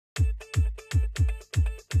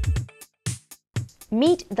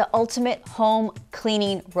Meet the ultimate home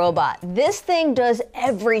cleaning robot. This thing does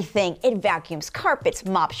everything. It vacuums carpets,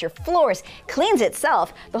 mops your floors, cleans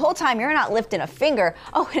itself the whole time you're not lifting a finger.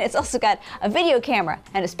 Oh, and it's also got a video camera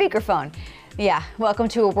and a speakerphone. Yeah, welcome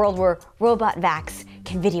to a world where robot vacs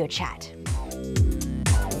can video chat.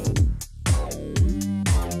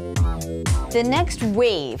 The next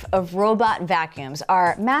wave of robot vacuums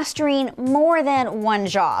are mastering more than one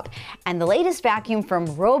job. And the latest vacuum from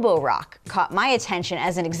Roborock caught my attention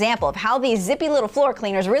as an example of how these zippy little floor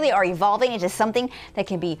cleaners really are evolving into something that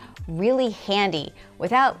can be really handy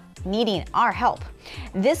without needing our help.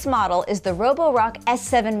 This model is the Roborock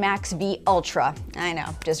S7 MaxV Ultra. I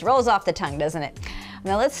know, just rolls off the tongue, doesn't it?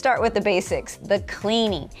 Now let's start with the basics, the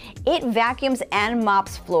cleaning. It vacuums and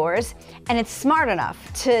mops floors, and it's smart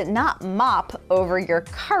enough to not mop over your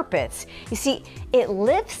carpets. You see, it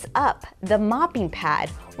lifts up the mopping pad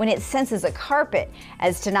when it senses a carpet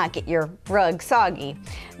as to not get your rug soggy.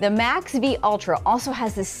 The MaxV Ultra also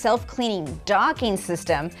has this self-cleaning docking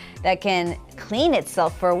system that can clean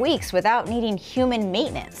itself for weeks without needing human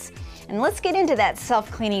maintenance. And let's get into that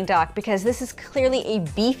self-cleaning dock because this is clearly a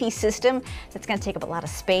beefy system that's going to take up a lot of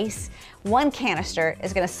space. One canister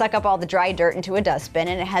is going to suck up all the dry dirt into a dustbin,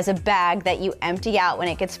 and it has a bag that you empty out when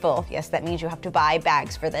it gets full. Yes, that means you have to buy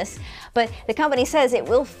bags for this. But the company says it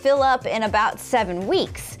will fill up in about 7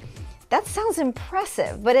 weeks. That sounds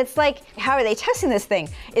impressive, but it's like, how are they testing this thing?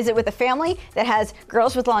 Is it with a family that has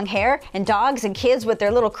girls with long hair and dogs and kids with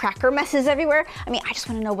their little cracker messes everywhere? I mean, I just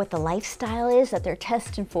want to know what the lifestyle is that they're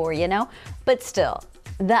testing for, you know? But still,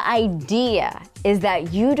 the idea is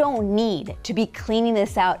that you don't need to be cleaning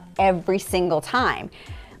this out every single time,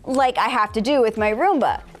 like I have to do with my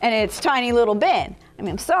Roomba and its tiny little bin. I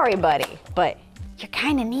mean, I'm sorry, buddy, but you're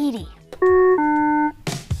kind of needy.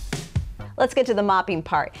 Let's get to the mopping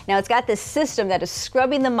part. Now it's got this system that is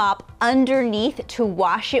scrubbing the mop underneath to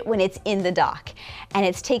wash it when it's in the dock. And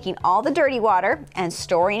it's taking all the dirty water and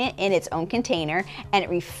storing it in its own container, and it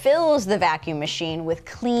refills the vacuum machine with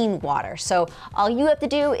clean water. So all you have to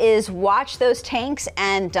do is watch those tanks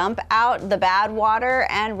and dump out the bad water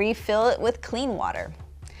and refill it with clean water.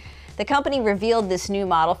 The company revealed this new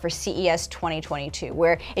model for CES 2022,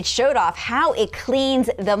 where it showed off how it cleans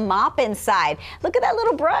the mop inside. Look at that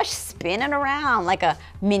little brush spinning around like a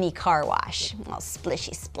mini car wash. All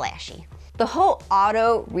splishy splashy. The whole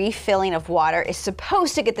auto refilling of water is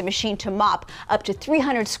supposed to get the machine to mop up to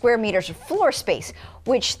 300 square meters of floor space,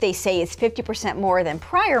 which they say is 50% more than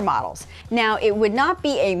prior models. Now, it would not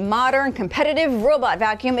be a modern, competitive robot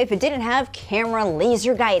vacuum if it didn't have camera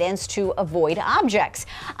laser guidance to avoid objects.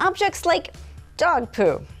 Objects like dog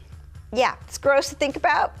poo. Yeah, it's gross to think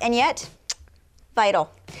about, and yet,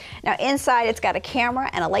 vital. Now inside it's got a camera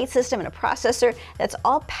and a light system and a processor that's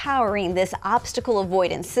all powering this obstacle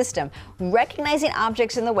avoidance system, recognizing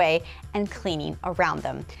objects in the way and cleaning around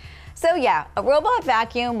them. So yeah, a robot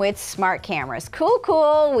vacuum with smart cameras. Cool,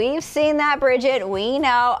 cool, we've seen that, Bridget, we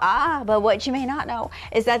know. But what you may not know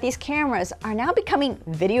is that these cameras are now becoming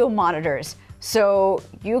video monitors. So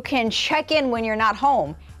you can check in when you're not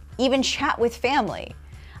home, even chat with family.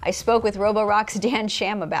 I spoke with Roborock's Dan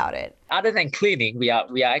Sham about it. Other than cleaning, we are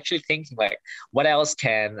actually thinking like, what else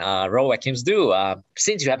can robot vacuums do?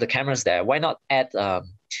 Since you have the cameras there, why not add a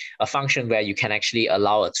function where you can actually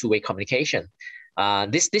allow a two-way communication?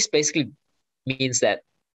 This basically means that,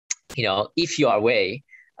 you know, if you are away,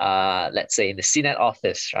 let's say in the CNET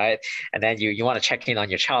office, right? And then you want to check in on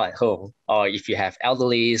your child at home, or if you have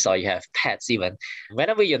elderlies or you have pets even.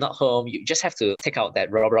 Whenever you're not home, you just have to take out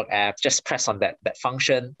that Roborock app, just press on that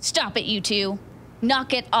function. Stop it, you two.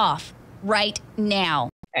 Knock it off right now.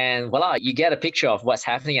 And voila, you get a picture of what's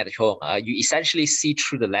happening at home. You essentially see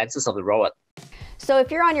through the lenses of the robot. So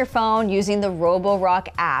if you're on your phone using the Roborock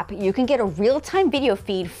app, you can get a real-time video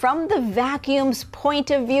feed from the vacuum's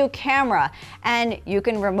point of view camera, and you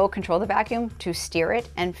can remote control the vacuum to steer it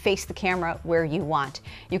and face the camera where you want.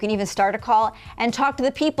 You can even start a call and talk to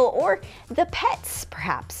the people or the pets,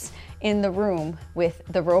 perhaps, in the room with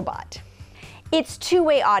the robot. It's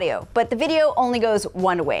two-way audio, but the video only goes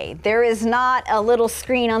one way. There is not a little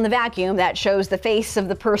screen on the vacuum that shows the face of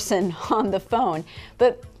the person on the phone,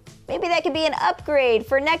 but maybe that could be an upgrade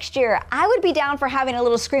for next year. I would be down for having a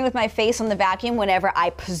little screen with my face on the vacuum whenever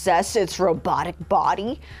I possess its robotic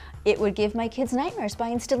body. It would give my kids nightmares by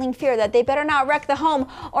instilling fear that they better not wreck the home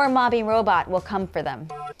or a mobbing robot will come for them.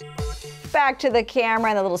 back to the camera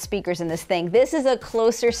and the little speakers in this thing. This is a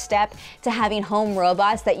closer step to having home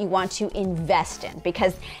robots that you want to invest in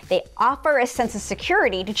because they offer a sense of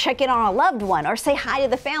security to check in on a loved one or say hi to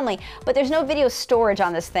the family, but there's no video storage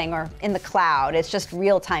on this thing or in the cloud. It's just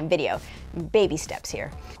real-time video. Baby steps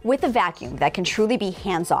here. With a vacuum that can truly be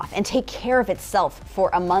hands-off and take care of itself for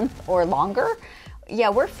a month or longer, yeah,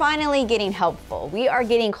 we're finally getting helpful. We are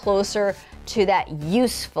getting closer to that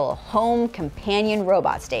useful home companion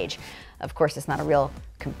robot stage. Of course, it's not a real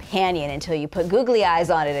companion until you put googly eyes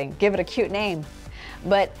on it and give it a cute name.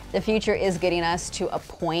 But the future is getting us to a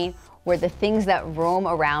point where the things that roam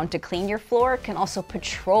around to clean your floor can also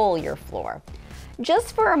patrol your floor.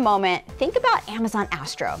 Just for a moment, think about Amazon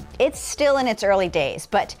Astro. It's still in its early days,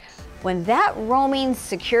 but when that roaming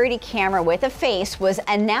security camera with a face was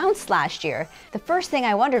announced last year, the first thing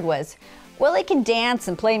I wondered was, well, it can dance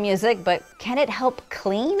and play music, but can it help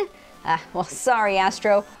clean? Well, sorry,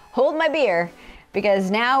 Astro, hold my beer, because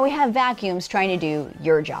now we have vacuums trying to do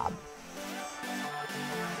your job.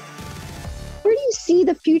 Where do you see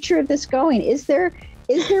the future of this going? Is there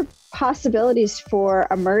possibilities for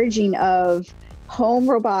a merging of home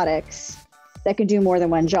robotics that can do more than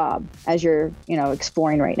one job, as you're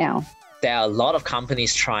exploring right now? There are a lot of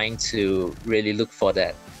companies trying to really look for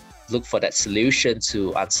that solution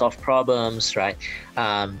to unsolved problems, right?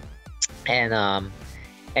 And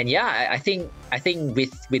yeah, I think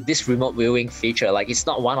with this remote viewing feature, like it's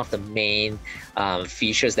not one of the main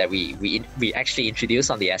features that we actually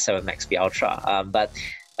introduced on the S7 MaxV Ultra, but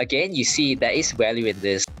again, you see there is value in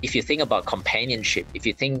this. If you think about companionship, if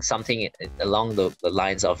you think something along the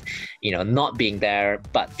lines of, not being there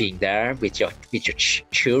but being there with your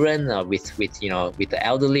children, with the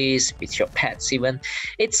elderlies, with your pets even,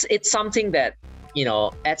 it's something that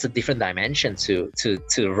adds a different dimension to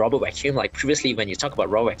the robot vacuum. Like previously, when you talk about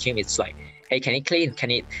robot vacuum, it's like, hey, can it clean? Can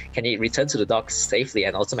it return to the dock safely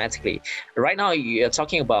and automatically? Right now, you're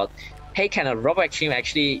talking about, hey, can a robot vacuum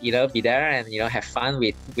actually, be there and have fun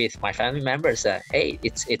with my family members? Hey,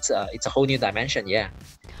 it's a whole new dimension, yeah.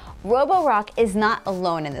 Roborock is not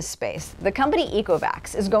alone in this space. The company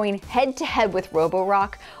vacs is going head-to-head with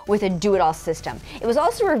Roborock with a do-it-all system. It was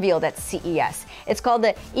also revealed at CES. It's called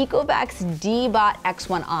the vacs D-Bot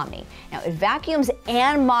X1 Omni. Now, it vacuums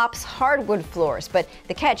and mops hardwood floors, but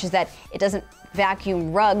the catch is that it doesn't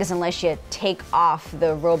vacuum rugs unless you take off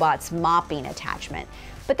the robot's mopping attachment.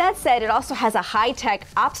 But that said, it also has a high-tech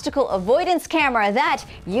obstacle avoidance camera that,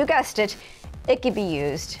 you guessed it, it could be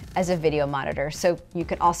used as a video monitor, so you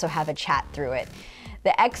can also have a chat through it.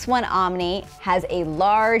 The X1 Omni has a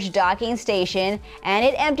large docking station, and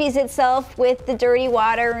it empties itself with the dirty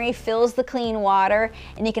water and refills the clean water,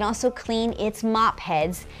 and you can also clean its mop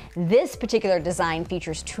heads. This particular design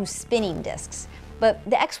features 2 spinning discs, but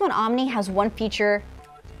the X1 Omni has one feature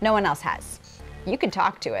no one else has. You can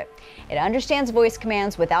talk to it. It understands voice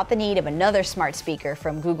commands without the need of another smart speaker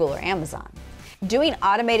from Google or Amazon. Doing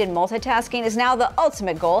automated multitasking is now the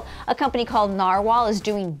ultimate goal. A company called Narwhal is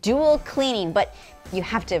doing dual cleaning, but you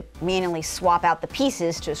have to manually swap out the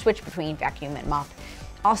pieces to switch between vacuum and mop.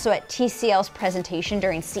 Also at TCL's presentation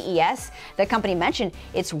during CES, the company mentioned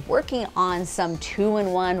it's working on some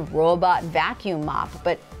 2-in-1 robot vacuum mop,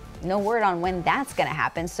 but no word on when that's going to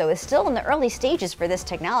happen, so it's still in the early stages for this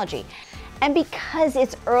technology. And because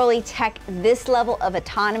it's early tech, this level of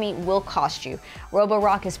autonomy will cost you.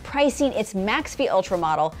 Roborock is pricing its MaxV Ultra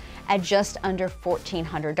model at just under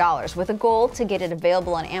 $1,400, with a goal to get it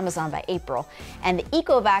available on Amazon by April. And the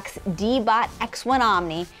vacs D-Bot X1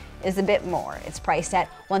 Omni is a bit more. It's priced at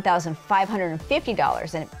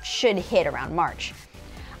 $1,550, and it should hit around March.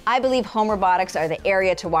 I believe home robotics are the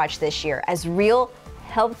area to watch this year, as real,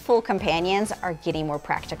 helpful companions are getting more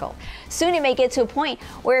practical. Soon it may get to a point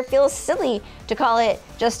where it feels silly to call it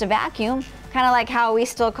just a vacuum, kind of like how we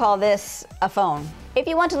still call this a phone. If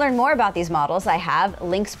you want to learn more about these models, I have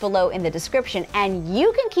links below in the description, and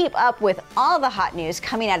you can keep up with all the hot news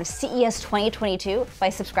coming out of CES 2022 by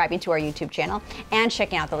subscribing to our YouTube channel and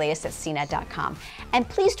checking out the latest at CNET.com. And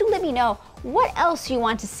please do let me know what else you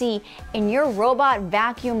want to see in your robot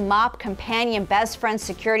vacuum mop companion best friend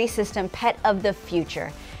security system pet of the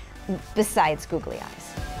future, besides googly eyes.